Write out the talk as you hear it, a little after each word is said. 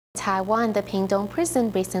Taiwan, the Pingtung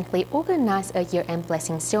prison recently organized a year-end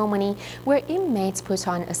blessing ceremony where inmates put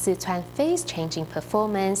on a Sichuan face-changing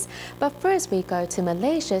performance. But first we go to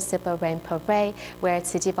Malaysia's Seberang Perai, where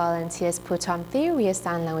Tzu Chi volunteers put on various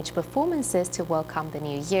sign language performances to welcome the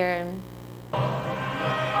new year.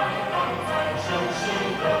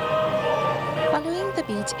 Following the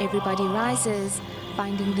beat, everybody rises.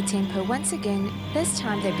 Finding the tempo once again, this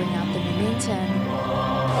time they bring out the momentum.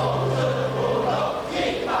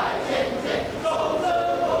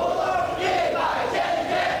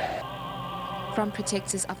 From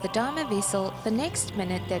protectors of the Dharma vessel, the next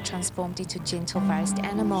minute they're transformed into gentle forest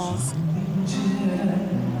animals.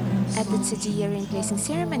 At the Tzu Chi year-end blessing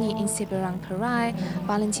ceremony in Seberang Perai,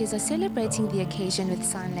 volunteers are celebrating the occasion with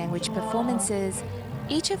sign language performances,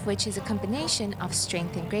 each of which is a combination of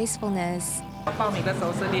strength and gracefulness.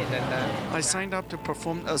 I signed up to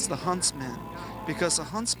perform as the huntsman because a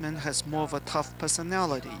huntsman has more of a tough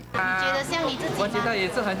personality.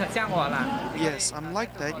 Yes, I'm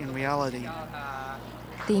like that in reality.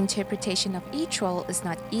 The interpretation of each role is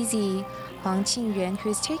not easy. Huang Qingyuan,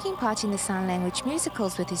 who is taking part in the sign language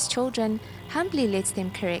musicals with his children, humbly lets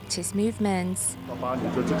them correct his movements. They'll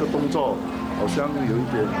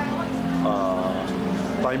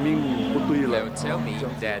tell me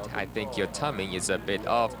that I think your timing is a bit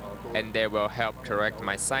off, and they will help correct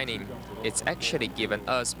my signing. It's actually given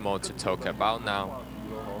us more to talk about now.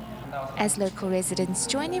 As local residents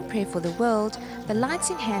join in prayer for the world, the lights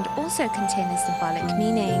in hand also contain a symbolic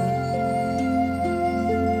meaning.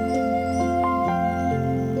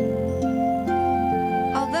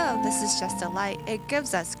 Although this is just a light, it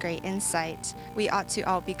gives us great insight. We ought to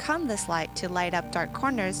all become this light to light up dark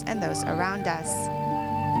corners and those around us.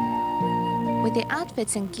 With their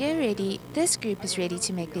outfits and gear ready, this group is ready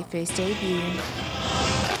to make their first debut.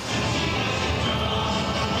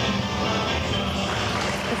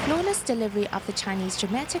 The flawless delivery of the Chinese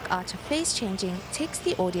dramatic art of face-changing takes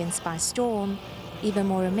the audience by storm. Even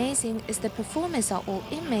more amazing is the performers are all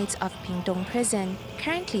inmates of Pingtung prison,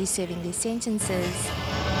 currently serving their sentences.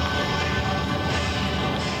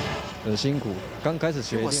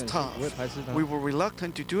 It was tough. We were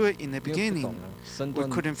reluctant to do it in the beginning. We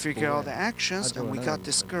couldn't figure out the actions and we got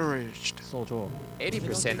discouraged.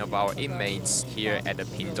 80% of our inmates here at the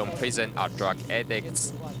Pingtung prison are drug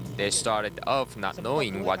addicts. They started off not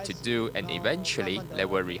knowing what to do, and eventually they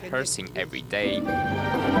were rehearsing every day.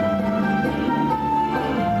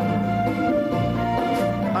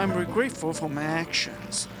 I'm regretful for my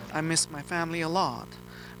actions. I miss my family a lot.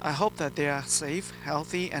 I hope that they are safe,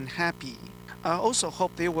 healthy, and happy. I also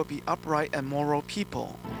hope they will be upright and moral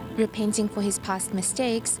people. Repenting for his past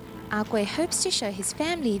mistakes, Ah Gui hopes to show his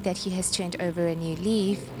family that he has turned over a new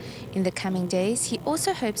leaf. In the coming days, he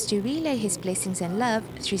also hopes to relay his blessings and love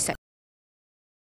through such